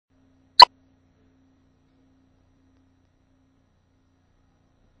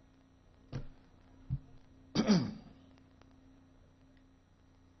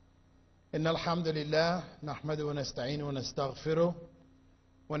إن الحمد لله نحمده ونستعينه ونستغفره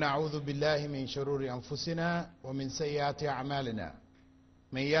ونعوذ بالله من شرور أنفسنا ومن سيئات أعمالنا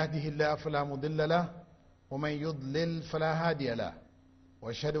من يهده الله فلا مضل له ومن يضلل فلا هادي له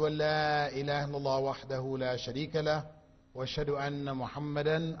وأشهد أن لا إله إلا الله وحده لا شريك له وأشهد أن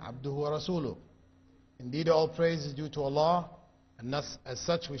محمدا عبده ورسوله. Indeed, all praise is due to Allah, and as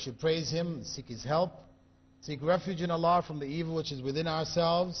such we should praise Him, seek His help, seek refuge in Allah from the evil which is within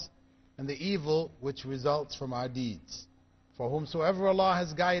ourselves and the evil which results from our deeds. For whomsoever Allah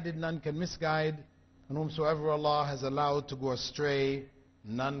has guided, none can misguide, and whomsoever Allah has allowed to go astray,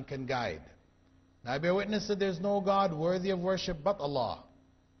 none can guide. Now I bear witness that there is no God worthy of worship but Allah,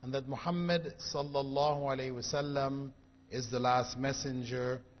 and that Muhammad sallallahu alayhi wasallam is the last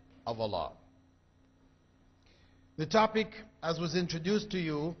messenger of Allah. The topic, as was introduced to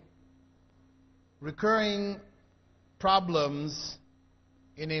you, recurring problems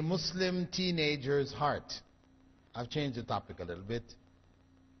in a Muslim teenager's heart. I've changed the topic a little bit.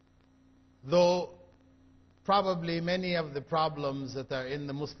 Though probably many of the problems that are in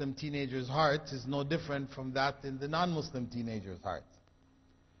the Muslim teenager's heart is no different from that in the non-Muslim teenager's heart,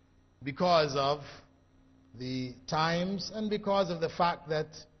 because of the times and because of the fact that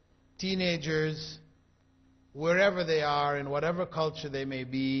teenagers, wherever they are, in whatever culture they may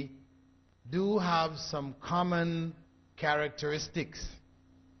be, do have some common characteristics.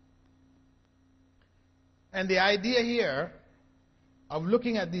 And the idea here of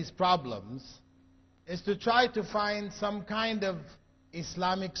looking at these problems is to try to find some kind of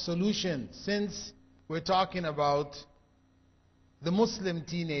Islamic solution, since we're talking about the Muslim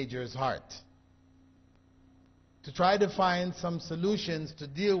teenager's heart. To try to find some solutions to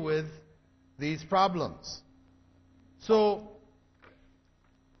deal with these problems. So,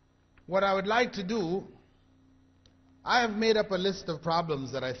 what I would like to do, I have made up a list of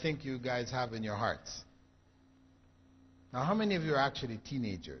problems that I think you guys have in your hearts. Now, how many of you are actually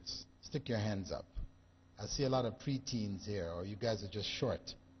teenagers? Stick your hands up. I see a lot of preteens here, or you guys are just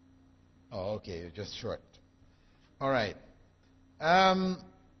short. Oh, okay, you're just short. All right. As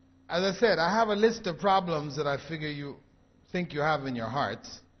I said, I have a list of problems that I figure you think you have in your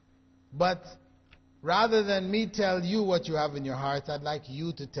hearts. But rather than me tell you what you have in your heart, I'd like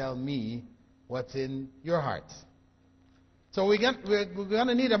you to tell me what's in your heart. So we're going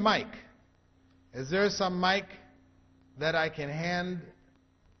to need a mic. Is there some mic that I can hand?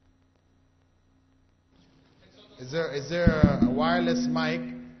 Is there a wireless mic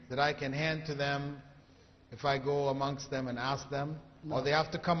that I can hand to them if I go amongst them and ask them? No. Or they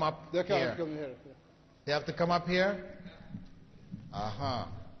have to come up here? They can't come here. They have to come up here? Uh-huh.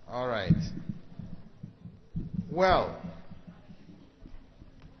 All right. Well,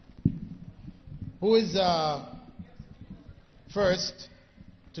 who is first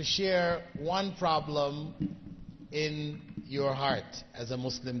to share one problem in your heart as a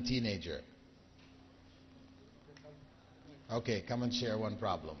Muslim teenager? Okay, come and share one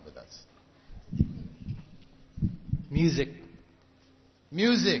problem with us. Music.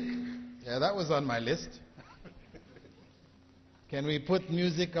 Music. Yeah, that was on my list. Can we put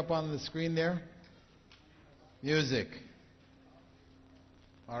music up on the screen there? Music.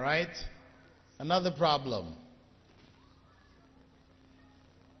 All right. Another problem.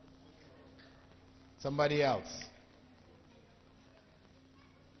 Somebody else.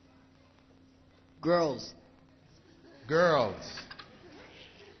 Girls. Girls.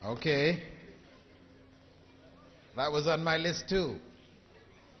 Okay. That was on my list too.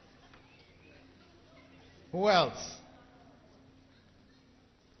 Who else?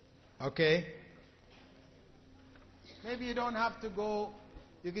 Okay. Maybe you don't have to go,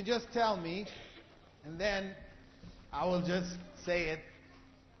 you can just tell me, and then I will just say it.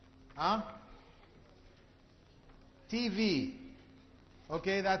 Huh? TV.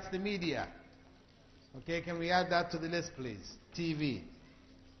 Okay, that's the media. Okay, can we add that to the list, please? TV.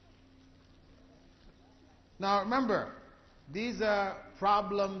 Now remember, these are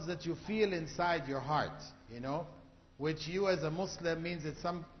problems that you feel inside your heart, you know, which you as a Muslim means in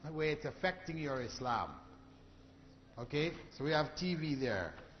some way it's affecting your Islam. Okay, so we have TV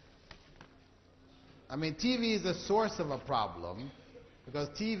there. I mean, TV is a source of a problem, because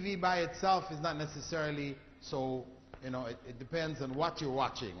TV by itself is not necessarily so, you know, it depends on what you're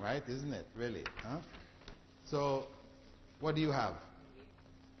watching, right? Isn't it, really? Huh? So, what do you have?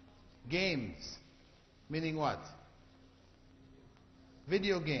 Games. Meaning what?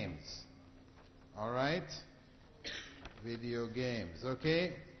 Video games. All right? Video games,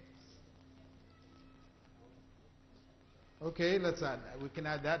 okay? Okay, let's add, we can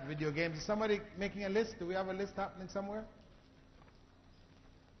add that, video games. Is somebody making a list? Do we have a list happening somewhere?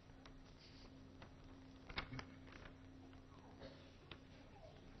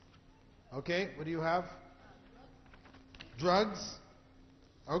 Okay, what do you have? Drugs?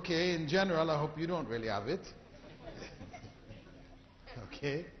 Okay, in general, I hope you don't really have it.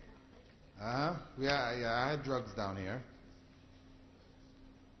 Okay. Yeah, I had drugs down here.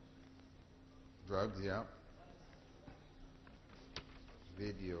 Drugs, yeah.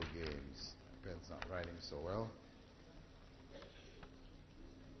 Video games. Pen's not writing so well.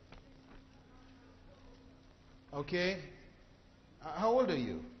 Okay. How old are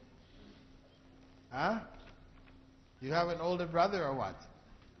you? Huh? You have an older brother or what?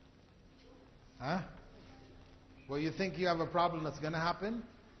 Huh? Well, you think you have a problem that's going to happen?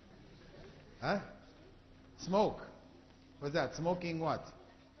 Huh? Smoke. What's that? Smoking what?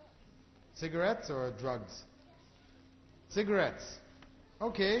 Cigarettes or drugs? Cigarettes.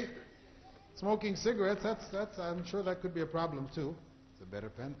 Okay. Smoking cigarettes, that's I'm sure that could be a problem too. It's a better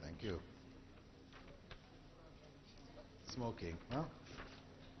pen, thank you. Smoking, huh?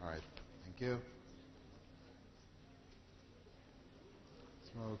 Alright, thank you.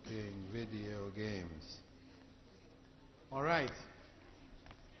 Smoking, video games. Alright.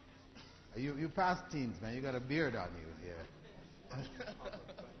 You past teens, man. You got a beard on you here.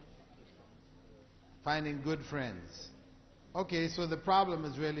 Finding good friends. Okay, so the problem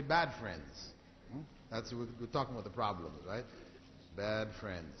is really bad friends. That's what we're talking about, the problem, right? Bad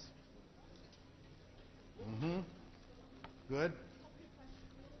friends. Good.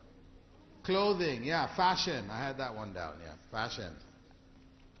 Clothing, yeah, fashion. I had that one down, yeah, fashion.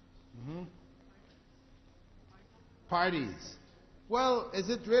 Parties. Well, is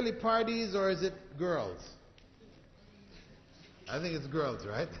it really parties or is it girls? I think it's girls,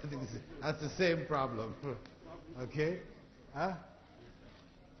 right? I think that's the same problem. Okay? Huh?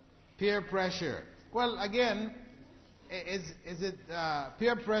 Peer pressure. Well, again, is it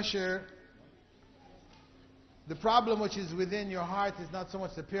peer pressure? The problem which is within your heart is not so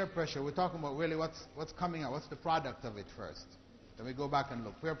much the peer pressure. We're talking about really what's coming out. What's the product of it first? Then we go back and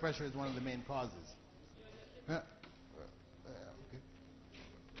look. Peer pressure is one of the main causes. Okay.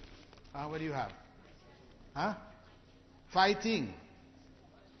 What do you have? Huh? Fighting.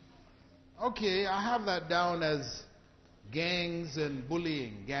 Okay, I have that down as gangs and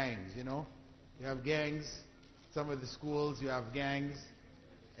bullying. Gangs, you know. You have gangs. Some of the schools, you have gangs.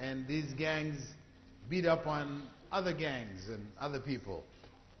 And these gangs beat up on other gangs and other people.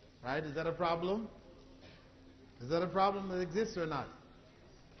 Right? Is that a problem? Is that a problem that exists or not?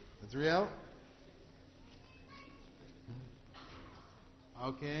 It's real?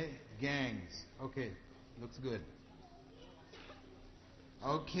 Okay, gangs. Okay, looks good.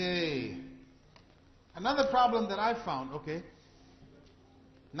 Okay. Another problem that I found, okay,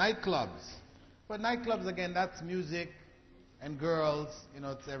 nightclubs. But nightclubs, again, that's music and girls, you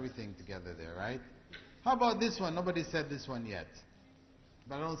know, it's everything together there, right? How about this one? Nobody said this one yet.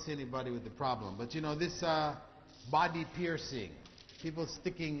 But I don't see anybody with the problem. But you know, this body piercing. People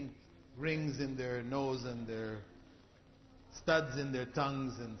sticking rings in their nose and their studs in their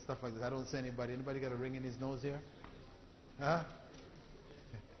tongues and stuff like that. I don't see anybody. Anybody got a ring in his nose here? Huh?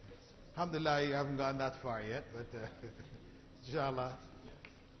 Alhamdulillah, you haven't gone that far yet, but inshallah.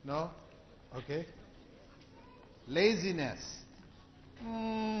 No? Okay. Laziness.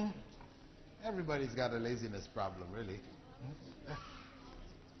 Everybody's got a laziness problem, really.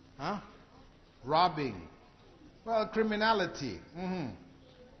 Huh? Robbing. Well, criminality.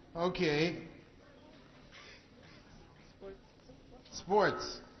 Okay.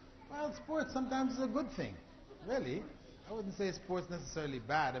 Sports. Well, sports sometimes is a good thing. Really. I wouldn't say sports necessarily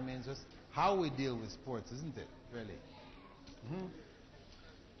bad. I mean, it's just how we deal with sports, isn't it? Really.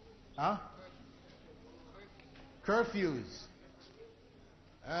 Huh? Curfews.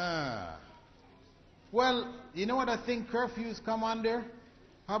 Well, you know what I think curfews come under?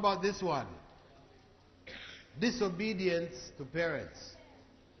 How about this one? Disobedience to parents.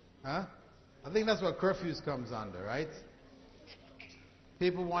 Huh? I think that's what curfews comes under, right?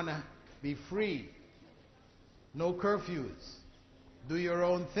 People want to be free. No curfews. Do your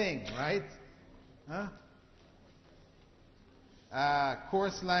own thing, right? Huh?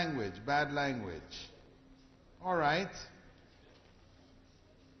 Coarse language, bad language. All right.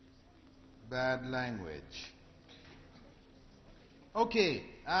 Bad language. Okay.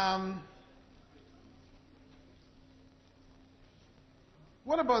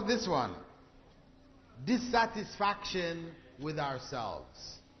 What about this one? Dissatisfaction with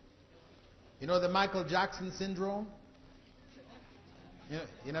ourselves. You know the Michael Jackson syndrome?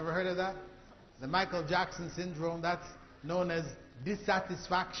 You never heard of that? The Michael Jackson syndrome, that's known as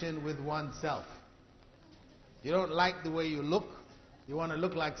dissatisfaction with oneself. You don't like the way you look. You want to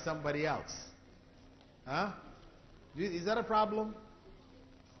look like somebody else. Huh? Is that a problem?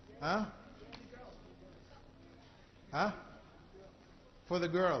 Huh? Huh? For the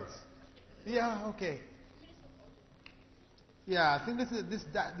girls. Yeah, okay. Yeah, I think this is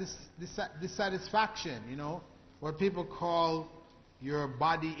dissatisfaction, you know, what people call your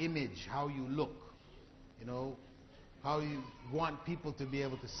body image, how you look, you know, how you want people to be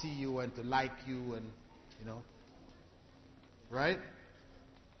able to see you and to like you, and you know, right?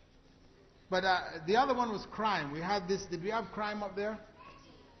 But the other one was crime. We had this. Did we have crime up there?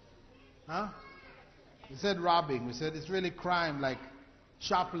 Huh? We said robbing. We said it's really crime, like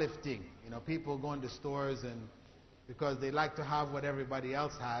shoplifting. You know, people go into stores and because they like to have what everybody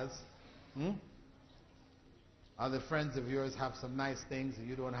else has. Other friends of yours have some nice things and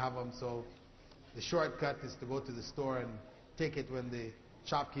you don't have them, so the shortcut is to go to the store and take it when the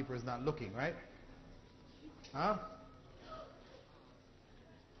shopkeeper is not looking, right? Huh?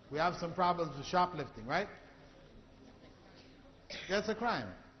 We have some problems with shoplifting, right? That's a crime.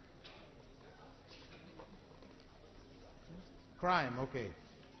 Crime, okay.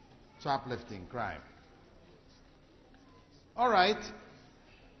 Shoplifting, crime. All right.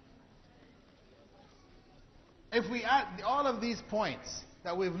 If we add all of these points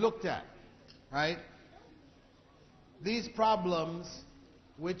that we've looked at, right? These problems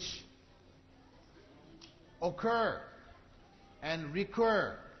which occur and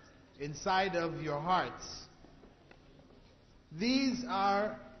recur inside of your hearts, these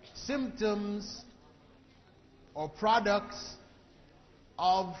are symptoms or products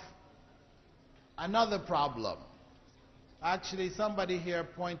of another problem. Actually, somebody here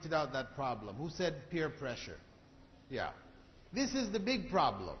pointed out that problem. Who said peer pressure? Yeah. This is the big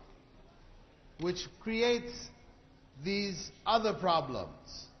problem, which creates these other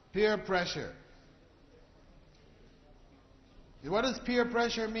problems. Peer pressure. What does peer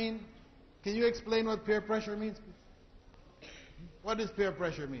pressure mean? Can you explain what peer pressure means? What does peer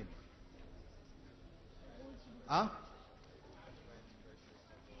pressure mean? Huh?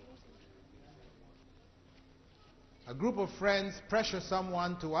 A group of friends pressure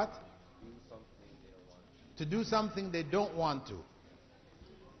someone to what? To do something they don't want to.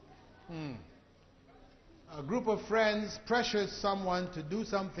 A group of friends pressures someone to do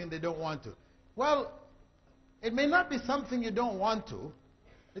something they don't want to. Well, it may not be something you don't want to.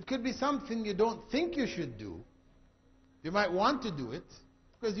 It could be something you don't think you should do. You might want to do it.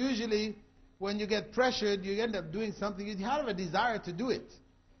 Because usually when you get pressured, you end up doing something. You have a desire to do it.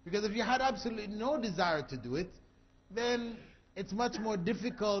 Because if you had absolutely no desire to do it, then it's much more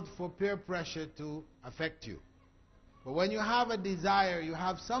difficult for peer pressure to affect you. But when you have a desire, you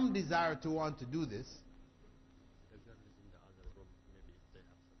have some desire to want to do this. The girl is in the other room. Maybe if they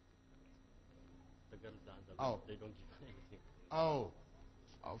have something. The girl is in the other room. They don't give anything.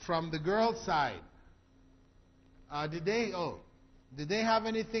 From the girl's side. Did they have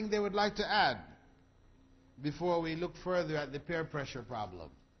anything they would like to add before we look further at the peer pressure problem?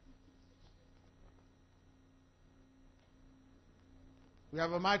 We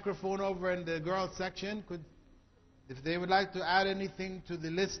have a microphone over in the girls section. If they would like to add anything to the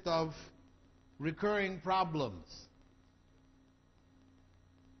list of recurring problems.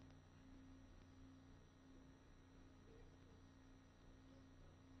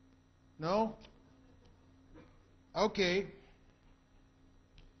 No? Okay.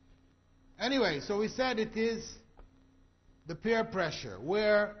 Anyway, so we said it is the peer pressure,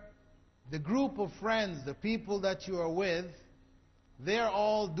 where the group of friends, the people that you are with, they're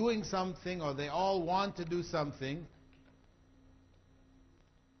all doing something, or they all want to do something.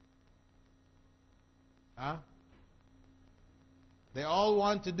 They all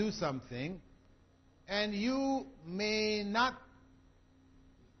want to do something, and you may not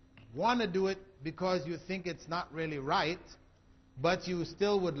want to do it because you think it's not really right, but you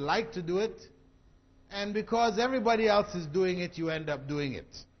still would like to do it, and because everybody else is doing it, you end up doing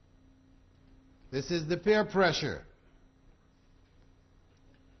it. This is the peer pressure.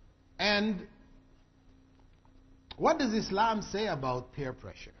 And what does Islam say about peer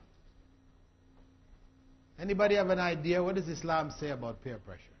pressure? Anybody have an idea? What does Islam say about peer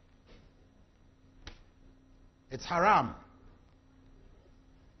pressure? It's haram.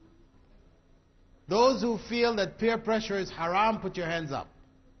 Those who feel that peer pressure is haram, put your hands up.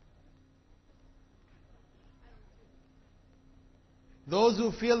 Those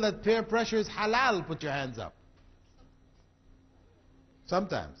who feel that peer pressure is halal, put your hands up.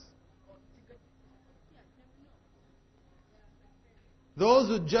 Sometimes. Those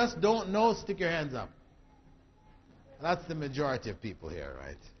who just don't know, stick your hands up. That's the majority of people here,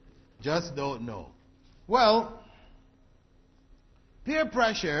 right? Just don't know. Well, peer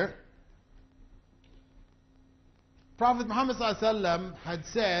pressure, Prophet Muhammad ﷺ had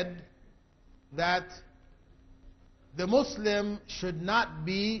said that the Muslim should not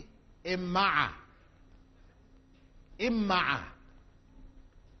be imma'a. Imma'a.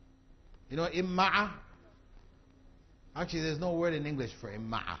 You know imma'a? Actually, there's no word in English for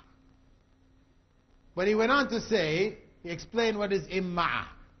imma'a. But he went on to say, he explained what is imma'a.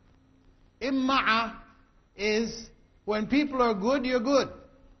 Imma'a is when people are good, you're good.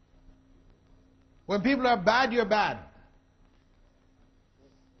 When people are bad, you're bad.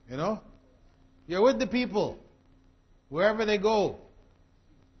 You know? You're with the people. Wherever they go.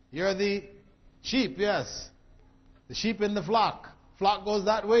 You're the sheep, yes. The sheep in the flock. Flock goes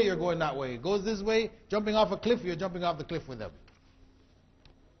that way, you're going that way. It goes this way, jumping off a cliff, you're jumping off the cliff with them.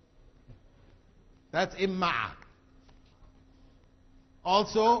 That's imma'a.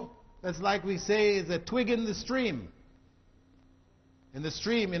 Also, that's like we say, is a twig in the stream. In the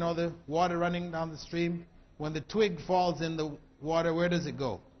stream, you know, the water running down the stream. When the twig falls in the water, where does it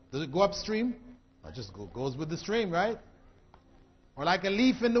go? Does it go upstream? It just goes with the stream, right? Or like a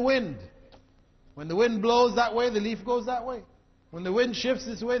leaf in the wind. When the wind blows that way, the leaf goes that way. When the wind shifts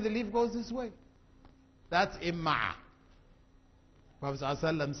this way, the leaf goes this way. That's imma'a. Prophet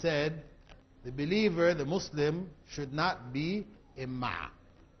ﷺ said, the believer, the Muslim, should not be imma'a.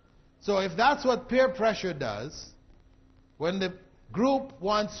 So if that's what peer pressure does, when the group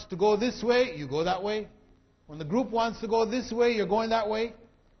wants to go this way, you go that way. When the group wants to go this way, you're going that way,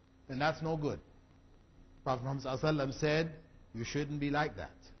 then that's no good. Prophet Muhammad ﷺ said, you shouldn't be like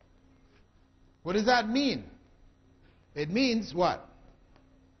that. What does that mean? It means what?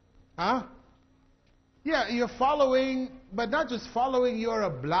 Huh? Yeah, you're following, but not just following, you're a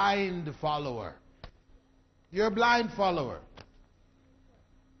blind follower. You're a blind follower.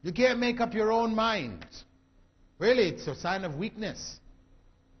 You can't make up your own mind. Really, it's a sign of weakness.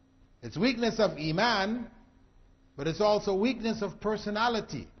 It's weakness of iman, but it's also weakness of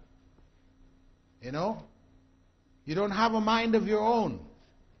personality. You know? You don't have a mind of your own.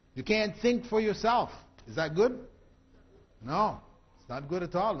 You can't think for yourself. Is that good? No, it's not good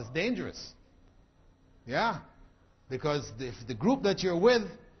at all. It's dangerous. Yeah. Because if the group that you're with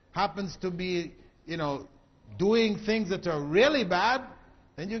happens to be, you know, doing things that are really bad,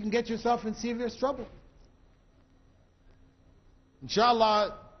 then you can get yourself in serious trouble.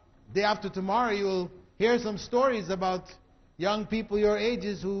 Inshallah, day after tomorrow, you'll hear some stories about young people your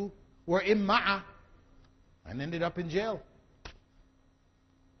ages who were imma'a and ended up in jail.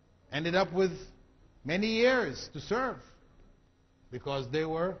 Ended up with many years to serve because they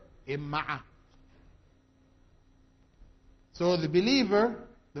were imma'a. So the believer,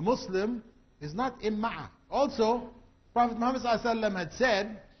 the Muslim, is not imma'a. Also, Prophet Muhammad ﷺ had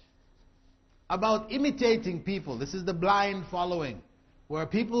said about imitating people. This is the blind following. Where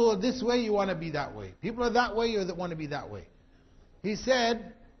people are this way, you want to be that way. People are that way, you want to be that way. He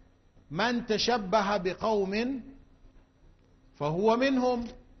said, "Man tashabbaha biqawmin, fahuwa minhum."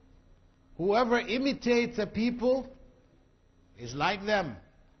 Whoever imitates a people is like them.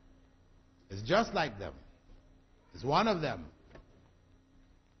 Is just like them. Is one of them.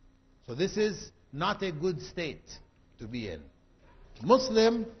 So this is not a good state to be in.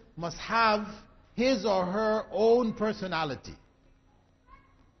 Muslim must have his or her own personality.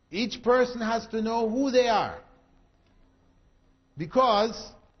 Each person has to know who they are.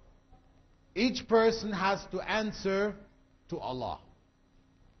 Because each person has to answer to Allah.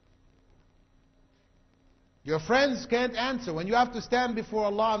 Your friends can't answer. When you have to stand before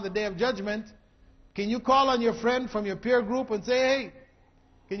Allah on the Day of Judgment, can you call on your friend from your peer group and say, hey,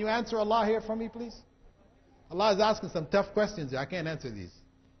 can you answer Allah here for me, please? Allah is asking some tough questions here. I can't answer these.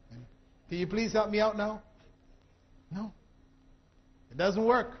 Can you please help me out now? No. It doesn't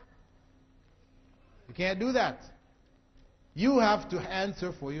work. You can't do that. You have to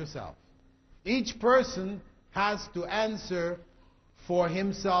answer for yourself. Each person has to answer for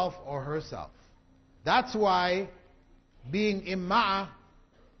himself or herself. That's why being imma'a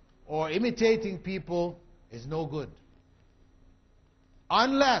or imitating people is no good.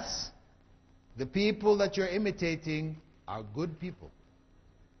 Unless the people that you're imitating are good people.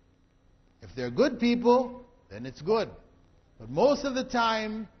 If they're good people, then it's good. But most of the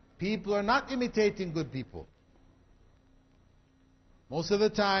time, people are not imitating good people. Most of the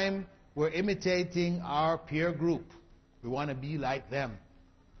time, we're imitating our peer group. We want to be like them.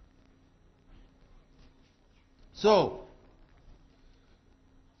 So,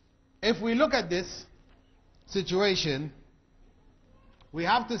 if we look at this situation, we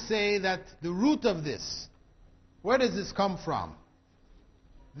have to say that the root of this, where does this come from?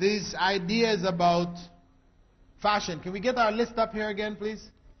 These ideas about fashion. Can we get our list up here again, please?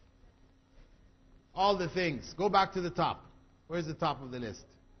 All the things. Go back to the top. Where's the top of the list?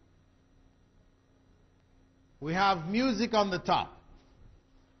 We have music on the top.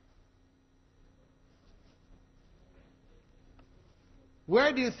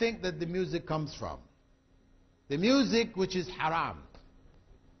 Where do you think that the music comes from? The music which is haram.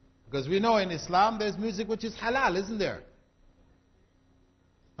 Because we know in Islam there's music which is halal, isn't there?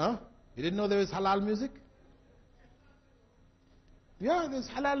 Huh? You didn't know there was halal music? Yeah, there's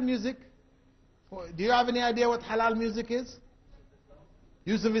halal music. Do you have any idea what halal music is?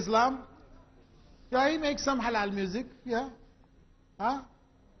 Yusuf Islam? Yeah, he makes some halal music. Yeah. Huh?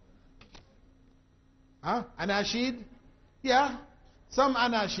 Huh? Anashid? Yeah. Some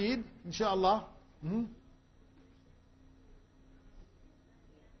anashid, inshallah.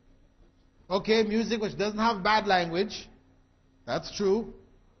 Okay, music which doesn't have bad language. That's true.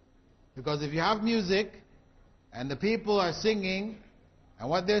 Because if you have music and the people are singing and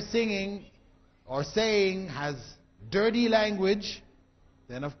what they're singing or saying has dirty language,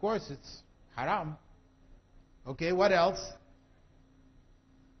 then of course it's haram. Okay, what else?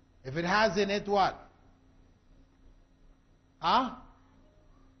 If it has in it what? Huh?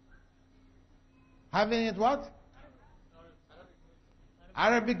 Having it what?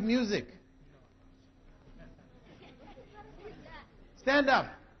 Arabic music. Stand up.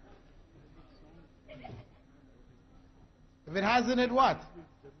 If it has in it what?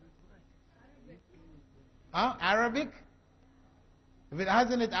 Huh? Arabic? If it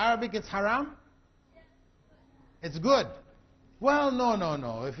has in it Arabic, it's haram? It's good. Well,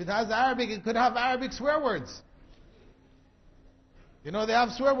 no. If it has Arabic, it could have Arabic swear words. You know, they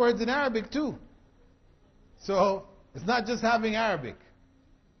have swear words in Arabic too. So, it's not just having Arabic.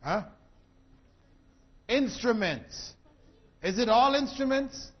 Huh? Instruments. Is it all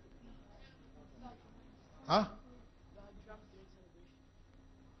instruments? Huh?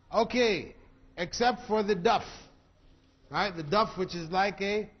 Okay, except for the duff. Right? The duff, which is like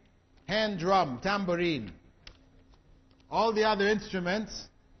a hand drum, tambourine. All the other instruments,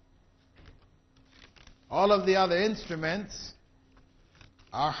 all of the other instruments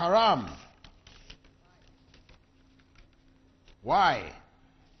are haram. Why?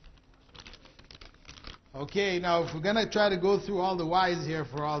 Okay, now if we're going to try to go through all the whys here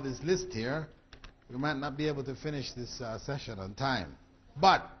for all this list here, we might not be able to finish this session on time.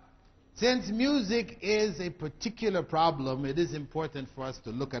 But since music is a particular problem, it is important for us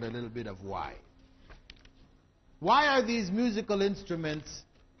to look at a little bit of why. Why are these musical instruments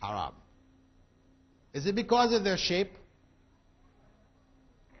haram? Is it because of their shape?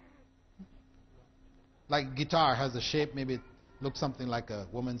 Like guitar has a shape, maybe it looks something like a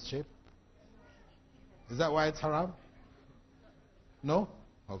woman's shape. Is that why it's haram? No?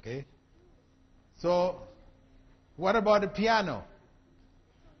 Okay. So, what about a piano?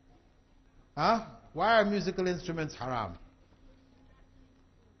 Huh? Why are musical instruments haram?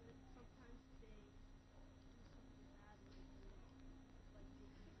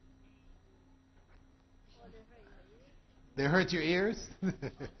 They hurt your ears?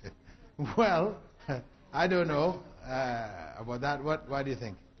 Well, I don't know about that. What do you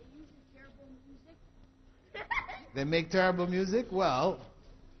think? They make terrible music? Well,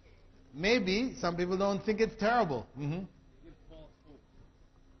 maybe. Some people don't think it's terrible.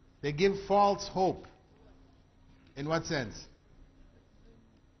 They give false hope. In what sense?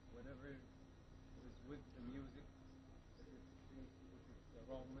 Whatever is with the music, if it's the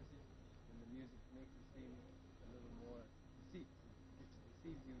wrong message, then the music makes it seem a little more deceit. It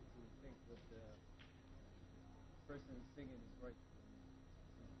deceives you to think that the person singing is right.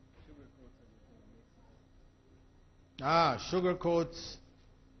 Sugarcoats everything and makes it. Sugarcoats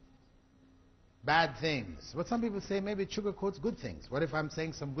bad things. But some people say maybe it sugarcoats good things. What if I'm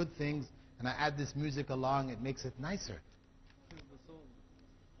saying some good things and I add this music along, it makes it nicer? It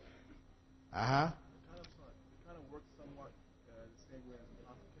kind of works somewhat the same way as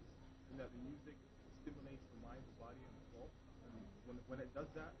intoxicants, in that the music stimulates the mind, the body, and the soul. And when it does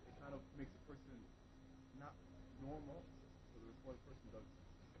that, it kind of makes a person not normal. So what a person does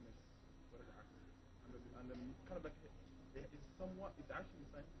commits whatever act. And then kind of like it's somewhat. It's actually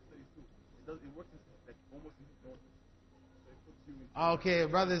scientific studies too. It works like almost in hypnosis. So it puts you in. Okay,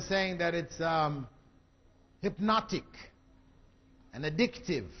 brother is saying that it's hypnotic and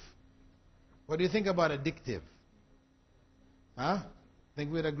addictive. What do you think about addictive? Huh? I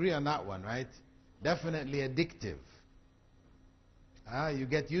think we'd agree on that one, right? Definitely addictive. You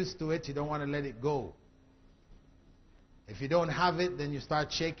get used to it, you don't want to let it go. If you don't have it, then you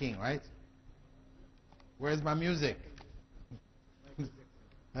start shaking, right? Where's my music?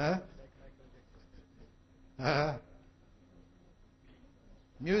 Huh?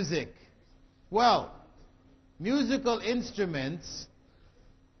 Music. Well, musical instruments,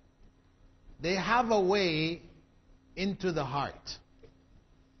 they have a way into the heart.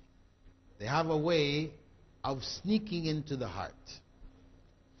 They have a way of sneaking into the heart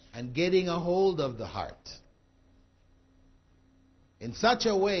and getting a hold of the heart in such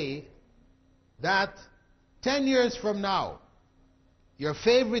a way that 10 years from now, your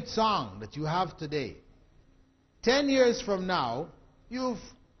favorite song that you have today, 10 years from now, you've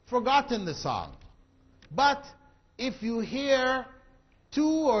forgotten the song. But if you hear 2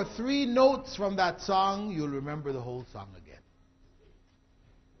 or 3 notes from that song, you'll remember the whole song again.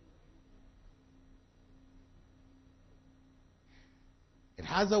 It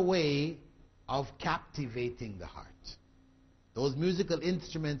has a way of captivating the heart. Those musical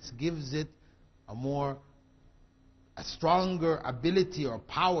instruments gives it a stronger ability or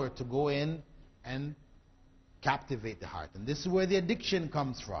power to go in and captivate the heart. And this is where the addiction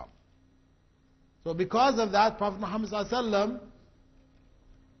comes from. So because of that, Prophet Muhammad ﷺ,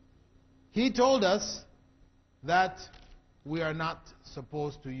 he told us that we are not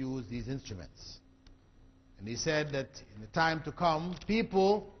supposed to use these instruments. And he said that in the time to come,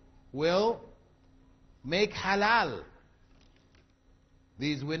 people will make halal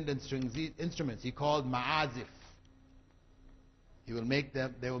these wind and strings instruments. He called ma'azif. They will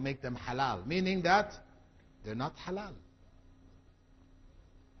make them halal, meaning that they're not halal.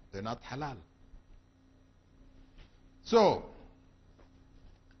 They're not halal. So,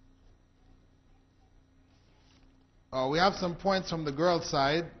 we have some points from the girls'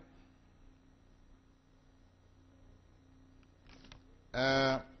 side.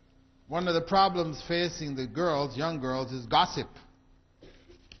 One of the problems facing the girls, young girls, is gossip.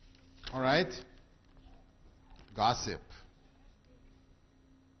 All right? Gossip.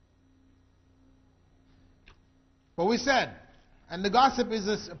 But we said, and the gossip is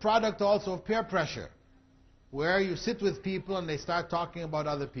a product also of peer pressure, where you sit with people and they start talking about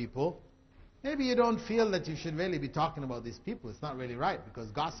other people. Maybe you don't feel that you should really be talking about these people. It's not really right, because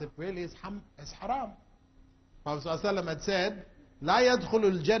gossip really is haram. Prophet ﷺ had said, La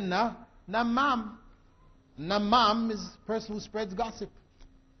yadkhulul jannah nammam. Nammam is a person who spreads gossip.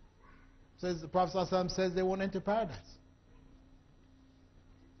 The Prophet ﷺ says they won't enter paradise.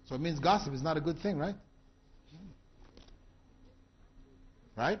 So it means gossip is not a good thing, right?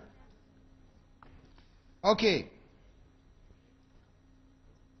 Right? Okay.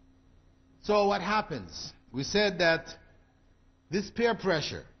 So what happens? We said that this peer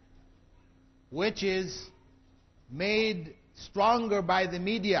pressure, which is made stronger by the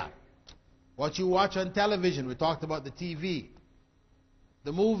media, what you watch on television, we talked about the TV,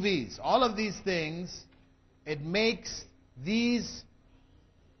 the movies, all of these things, it makes these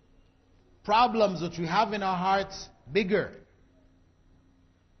problems which we have in our hearts bigger.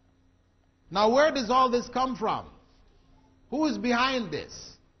 Now, where does all this come from? Who is behind this?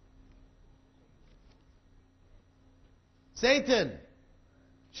 Satan.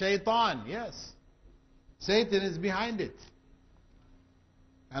 Shaitan, yes. Satan is behind it.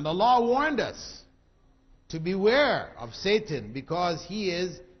 And Allah warned us to beware of Satan, because he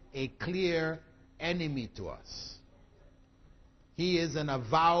is a clear enemy to us. He is an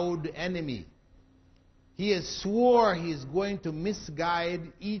avowed enemy. He has swore he is going to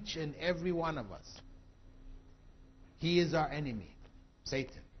misguide each and every one of us. He is our enemy,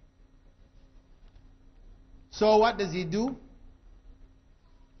 Satan. So what does he do?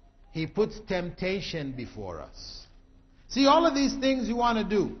 He puts temptation before us. See, all of these things you want to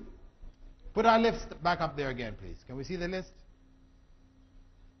do. Put our list back up there again, please. Can we see the list?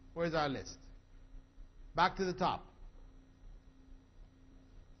 Where's our list? Back to the top.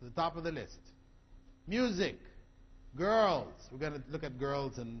 To the top of the list. Music. Girls. We're going to look at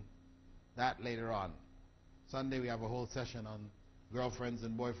girls and that later on. Sunday we have a whole session on girlfriends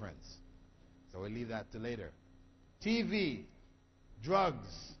and boyfriends. So we'll leave that to later. TV.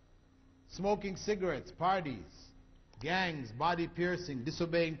 Drugs. Smoking cigarettes. Parties. Gangs. Body piercing.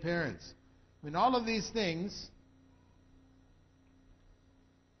 Disobeying parents. I mean, all of these things,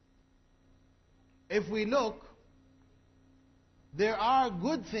 if we look, there are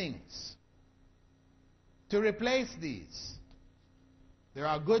good things to replace these. There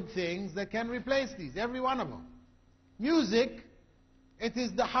are good things that can replace these, every one of them. Music, it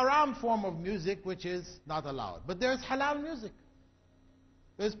is the haram form of music which is not allowed. But there's halal music.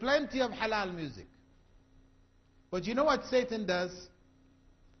 There's plenty of halal music. But you know what Satan does?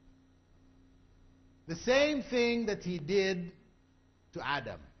 The same thing that he did to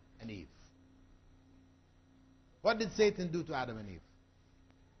Adam and Eve. What did Satan do to Adam and Eve?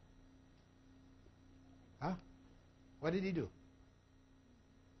 Huh? What did he do?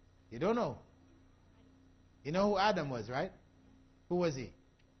 You don't know. You know who Adam was, right? Who was he?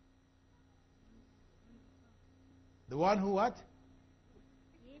 The one who what?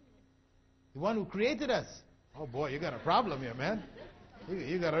 The one who created us. Oh boy, you got a problem here, man.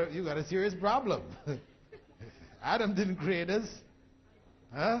 You got a serious problem. Adam didn't create us.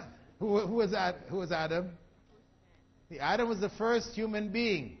 Huh? Who was Adam? Adam was the first human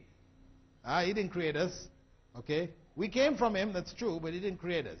being. He didn't create us. Okay? We came from him, that's true, but he didn't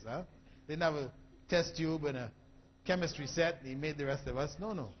create us. Didn't have a test tube and a chemistry set, and he made the rest of us.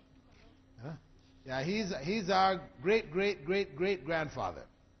 No. Yeah, he's our great grandfather.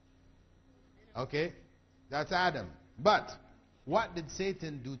 Okay? That's Adam. But what did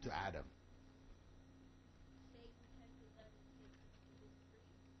Satan do to Adam?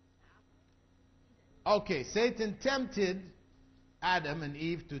 Okay, Satan tempted Adam and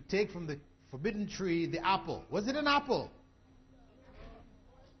Eve to take from the forbidden tree the apple. Was it an apple?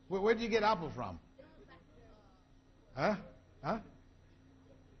 Where did you get apple from? Huh?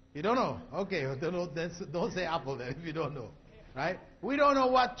 You don't know? Okay, don't say apple then if you don't know. Right? We don't know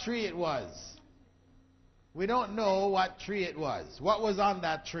what tree it was. We don't know what tree it was. What was on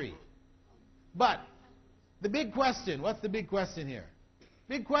that tree? But the big question, what's the big question here?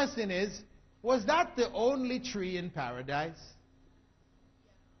 Big question is, was that the only tree in paradise?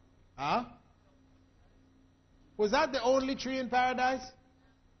 Was that the only tree in paradise?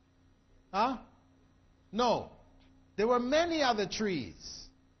 No. There were many other trees.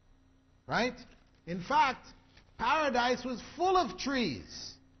 Right? In fact, paradise was full of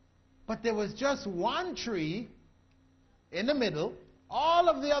trees. But there was just one tree in the middle, all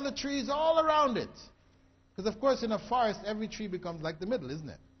of the other trees all around it. Because of course in a forest every tree becomes like the middle, isn't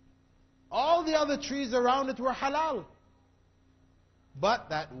it? All the other trees around it were halal. But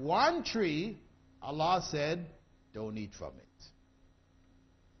that one tree, Allah said, don't eat from it.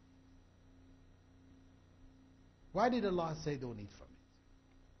 Why did Allah say don't eat from it?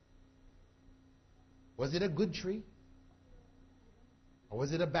 Was it a good tree? Or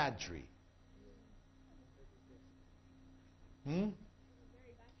was it a bad tree?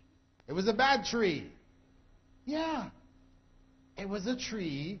 It was a bad tree. Yeah. It was a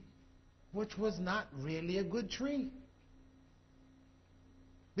tree which was not really a good tree.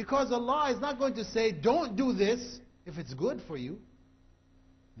 Because Allah is not going to say, don't do this if it's good for you.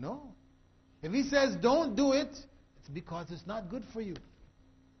 No. If He says, don't do it, it's because it's not good for you.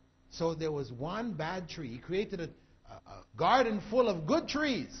 So there was one bad tree. He created a garden full of good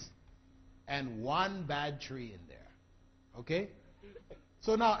trees and one bad tree in there. Okay?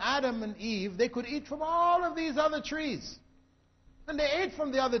 So now Adam and Eve, they could eat from all of these other trees. And they ate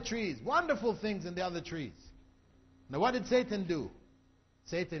from the other trees. Wonderful things in the other trees. Now what did Satan do?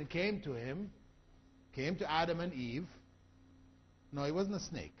 Satan came to Adam and Eve. No, he wasn't a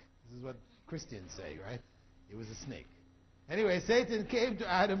snake. This is what Christians say, right? He was a snake. Anyway, Satan came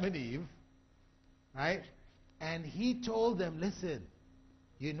to Adam and Eve, right? And he told them, listen,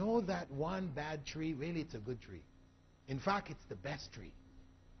 you know that one bad tree, really it's a good tree. In fact, it's the best tree.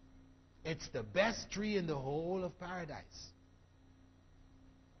 It's the best tree in the whole of paradise.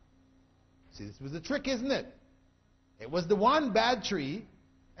 See, this was the trick, isn't it? It was the one bad tree,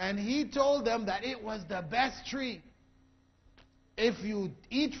 and he told them that it was the best tree. If you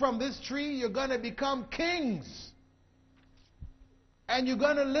eat from this tree, you're going to become kings. And you're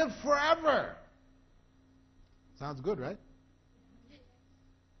going to live forever. Sounds good, right?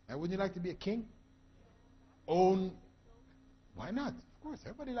 And wouldn't you like to be a king? Why not? Of course,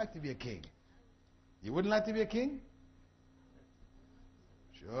 everybody likes to be a king. You wouldn't like to be a king?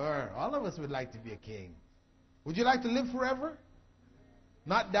 Sure, all of us would like to be a king. Would you like to live forever?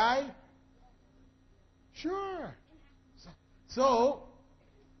 Not die? Sure. So,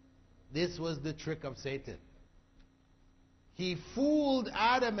 this was the trick of Satan. He fooled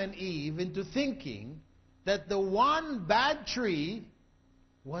Adam and Eve into thinking that the one bad tree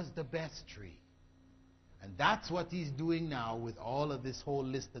was the best tree. And that's what he's doing now with all of this whole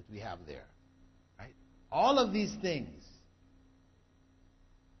list that we have there. Right? All of these things,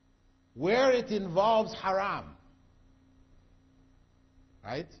 where it involves haram,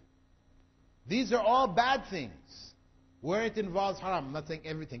 right? These are all bad things. Where it involves haram. I'm not saying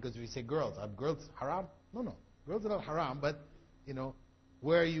everything, because we say girls. Are girls haram? No. Girls are not haram, but,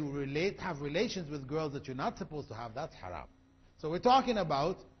 where you have relations with girls that you're not supposed to have, that's haram. So we're talking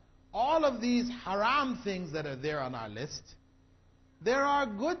about all of these haram things that are there on our list. There are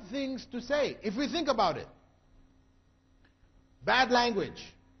good things to say, if we think about it. Bad language.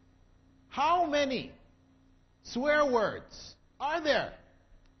 How many swear words are there?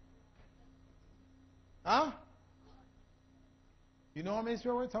 Huh? You know how many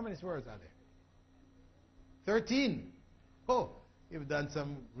swear words? How many swear words are there? 13. Oh, you've done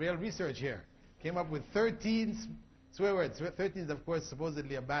some real research here. Came up with 13 Swear words. 13 is, of course,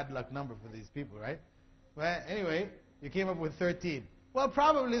 supposedly a bad luck number for these people, right? Well, anyway, you came up with 13. Well,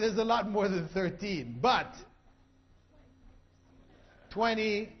 probably there's a lot more than 13, but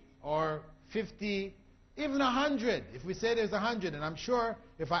 20 or 50, even 100. If we say there's 100, and I'm sure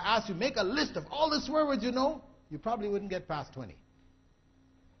if I asked you, make a list of all the swear words you know, you probably wouldn't get past 20.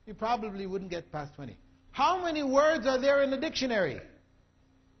 You probably wouldn't get past 20. How many words are there in the dictionary?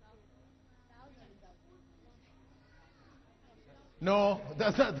 No,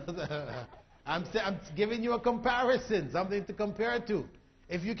 that's not. I'm giving you a comparison, something to compare to.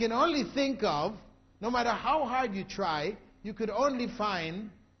 If you can only think of, no matter how hard you try, you could only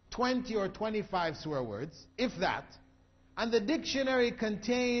find 20 or 25 swear words, if that. And the dictionary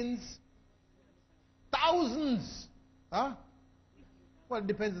contains thousands. Huh? Well, it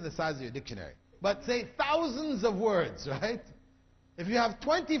depends on the size of your dictionary. But say thousands of words, right? If you have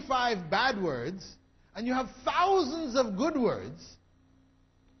 25 bad words, and you have thousands of good words,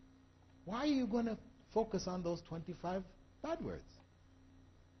 why are you going to focus on those 25 bad words?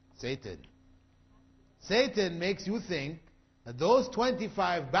 Satan. Satan makes you think that those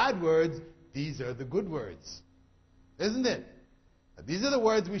 25 bad words, these are the good words. Isn't it? These are the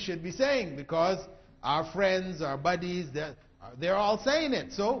words we should be saying because our friends, our buddies, they're all saying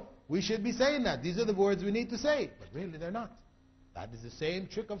it. So we should be saying that. These are the words we need to say. But really they're not. That is the same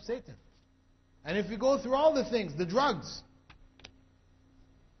trick of Satan. And if you go through all the things, the drugs,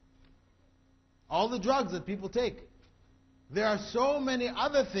 all the drugs that people take, there are so many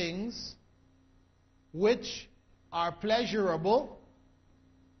other things which are pleasurable.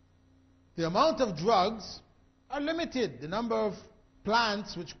 The amount of drugs are limited. The number of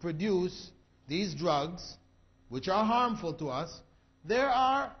plants which produce these drugs, which are harmful to us, there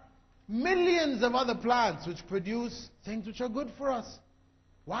are millions of other plants which produce things which are good for us.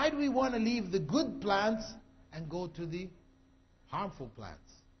 Why do we want to leave the good plants and go to the harmful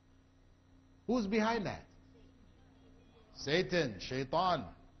plants? Who's behind that? Satan, Shaitan.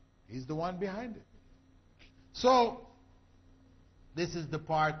 He's the one behind it. So, this is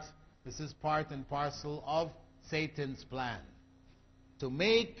part and parcel of Satan's plan. To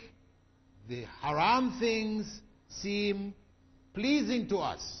make the haram things seem pleasing to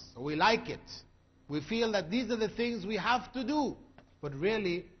us. So we like it. We feel that these are the things we have to do. But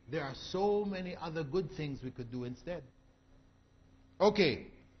really, there are so many other good things we could do instead. Okay,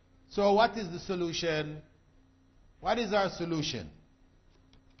 so what is the solution? What is our solution?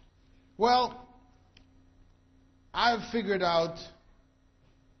 Well, I've figured out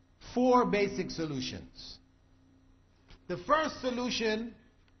 4 basic solutions. The first solution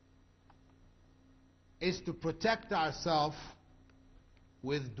is to protect ourselves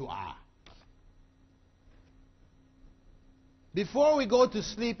with dua. Before we go to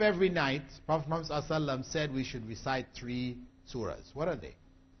sleep every night, Prophet Muhammad ﷺ said we should recite 3 surahs. What are they?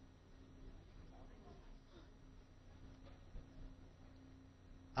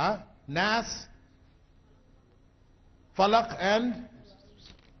 Nas, Falaq and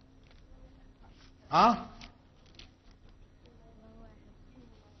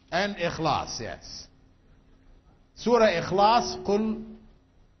Ikhlas, yes. Surah Ikhlas, Qul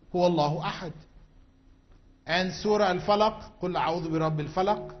Huwallahu Ahad. And Surah Al-Falaq, Qul A'udhu bi Rabbil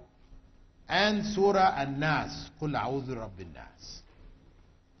Falaq. And Surah An-Nas, Qul A'udhu bi Rabbin Nas.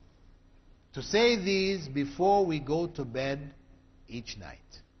 To say these before we go to bed each night.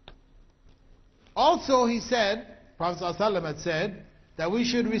 Also he said, Prophet ﷺ had said, that we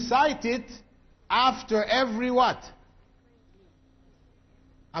should recite it after every what?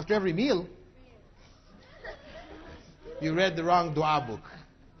 After every meal. You read the wrong dua book.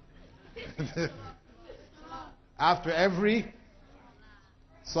 After every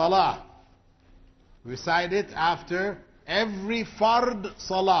salah. Recite it after every fard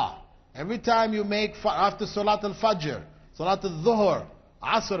salah. Every time you make, after Salat al-Fajr, Salat al-Dhuhr,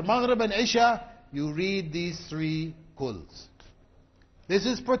 Asr, Maghrib and Isha, you read these 3 quls. This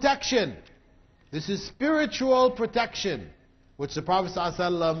is protection. This is spiritual protection, which the Prophet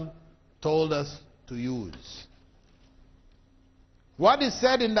ﷺ told us to use. What is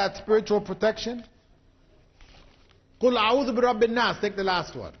said in that spiritual protection? Qul a'udhu bi Rabbin Nas. Take the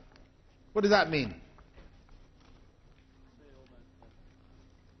last one. What does that mean?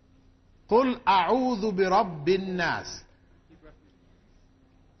 Qul a'udhu bi Rabbin Nas.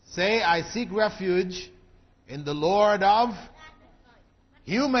 Say, I seek refuge in the Lord of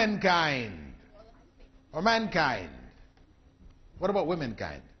humankind. Or mankind. What about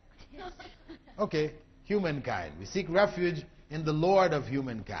womankind? Okay, humankind. We seek refuge in the Lord of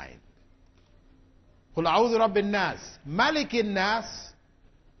humankind. Qul a'udhu Rabbin Nas. Malikin Nas.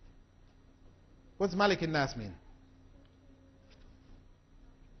 What's Malikin Nas mean?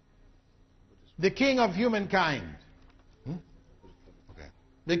 The king of humankind. Okay.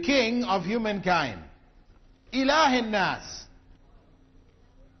 The king of humankind. Ilahin nas.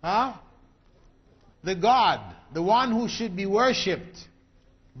 Huh? The God, the one who should be worshipped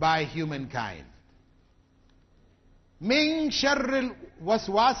by humankind. Min sharril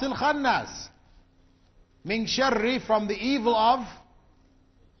waswasil khannas. Min sharri, from the evil of.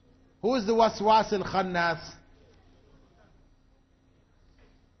 Who is the waswasil khannas?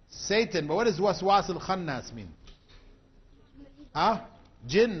 Satan. But what does waswasil khannas mean? Huh?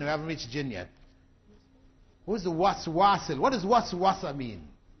 Jinn. We haven't reached jinn yet. Who is the waswasil? What does waswasa mean?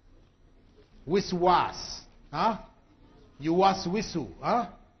 Wiswas. Huh? You waswisu. Huh?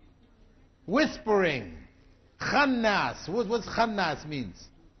 Whispering. Khannas. What's khannas means?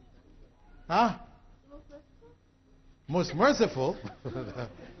 Huh? Most merciful.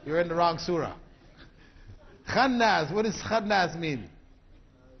 You're in the wrong surah. Khannas. What does khannas mean?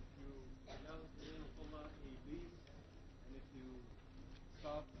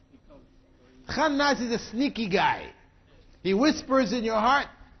 Khannas is a sneaky guy. He whispers in your heart,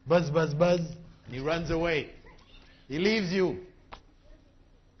 buzz, buzz, buzz, and he runs away. He leaves you.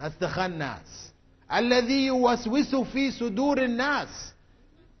 That's the khannas. Alladhi yuwaswisu fi sudurin nas.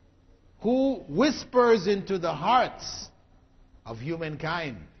 Who whispers into the hearts of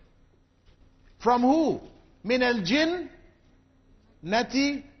humankind. From who? Min al-jinn,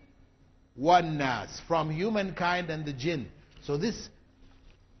 nati, wan nas. From humankind and the jinn. So this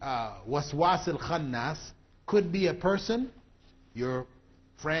waswas al-khannas could be a person, your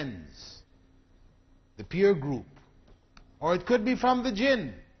friends, the peer group, or it could be from the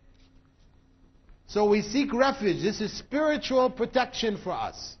jinn. So we seek refuge. This is spiritual protection for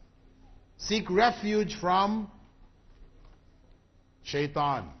us. Seek refuge from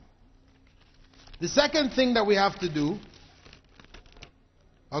shaitan. The second thing that we have to do,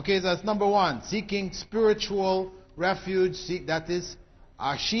 okay, that's number one, seeking spiritual refuge. That is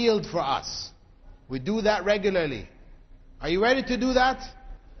a shield for us. We do that regularly. Are you ready to do that?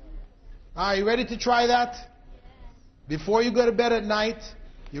 Are you ready to try that? Before you go to bed at night,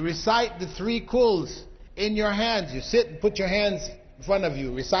 you recite the 3 kuls in your hands. You sit and put your hands in front of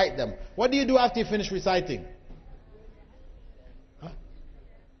you, recite them. What do you do after you finish reciting? Huh?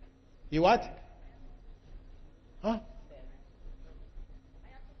 You what? Huh?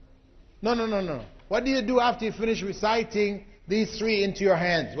 No. What do you do after you finish reciting these 3 into your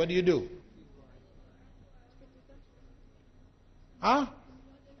hands? What do you do? Huh?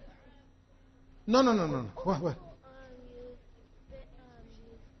 No. What?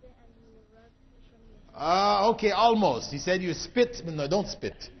 Okay, almost. He said you spit. No, don't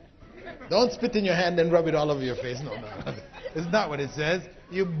spit. Don't spit in your hand and rub it all over your face. No. It's not what it says.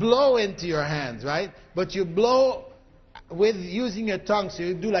 You blow into your hands, right? But you blow with using your tongue. So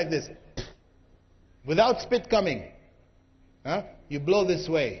you do like this. Without spit coming. Huh? You blow this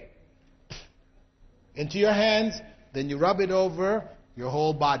way. Into your hands. Then you rub it over your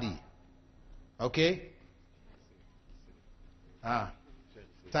whole body. Okay?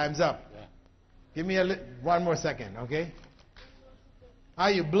 Time's up. Give me one more second, okay?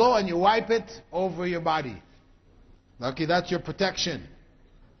 You blow and you wipe it over your body. Okay, that's your protection.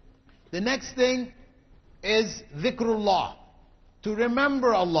 The next thing is dhikrullah. To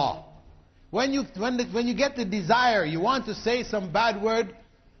remember Allah. When you get the desire, you want to say some bad word,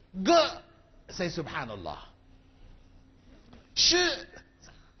 say subhanallah.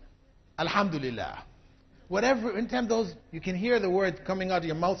 Alhamdulillah. Whatever, anytime those, you can hear the word coming out of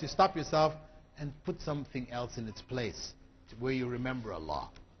your mouth, you stop yourself and put something else in its place where you remember Allah.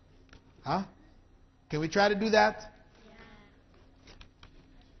 Huh? Can we try to do that?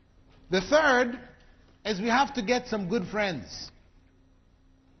 The third is we have to get some good friends.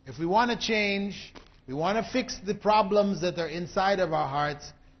 If we want to change, we want to fix the problems that are inside of our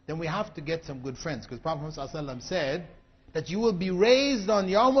hearts, then we have to get some good friends. Because Prophet ﷺ said that you will be raised on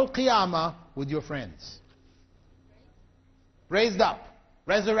Yawm al-Qiyamah with your friends. Raised up,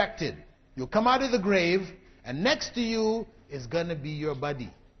 resurrected. You'll come out of the grave, and next to you is going to be your buddy.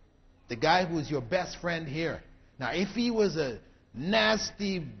 The guy who is your best friend here. Now, if he was a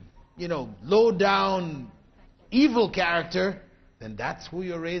nasty, low down, evil character, then that's who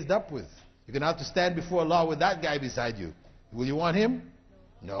you're raised up with. You're going to have to stand before Allah with that guy beside you. Will you want him?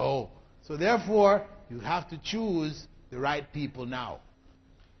 No. So therefore, you have to choose the right people now.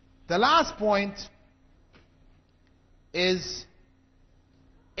 The last point is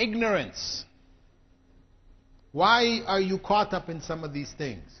ignorance. Why are you caught up in some of these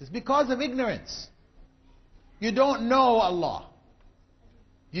things? It's because of ignorance. You don't know Allah.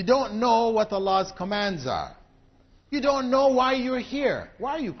 You don't know what Allah's commands are. You don't know why you're here.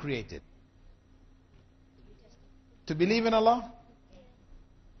 Why are you created? To believe in Allah?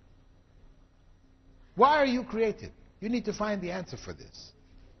 Why are you created? You need to find the answer for this.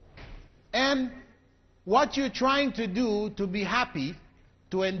 And what you're trying to do to be happy,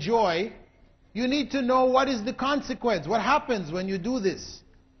 to enjoy, you need to know what is the consequence. What happens when you do this?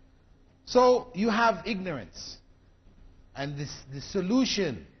 So you have ignorance. And the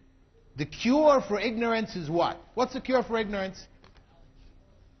solution, the cure for ignorance is what? What's the cure for ignorance?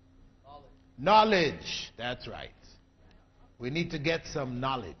 Knowledge. That's right. We need to get some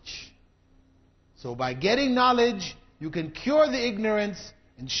knowledge. So by getting knowledge, you can cure the ignorance.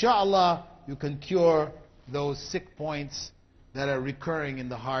 Inshallah, you can cure those sick points that are recurring in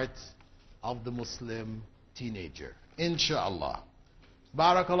the heart of the Muslim teenager. Inshallah.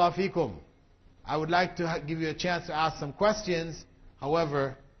 Barakallahu feekum. I would like to give you a chance to ask some questions.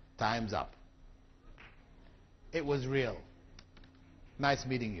 However, time's up. It was real. Nice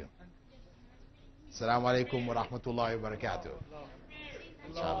meeting you. Assalamu alaikum wa rahmatullahi wa barakatuh.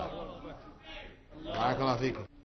 Inshallah. Barakallahu feekum.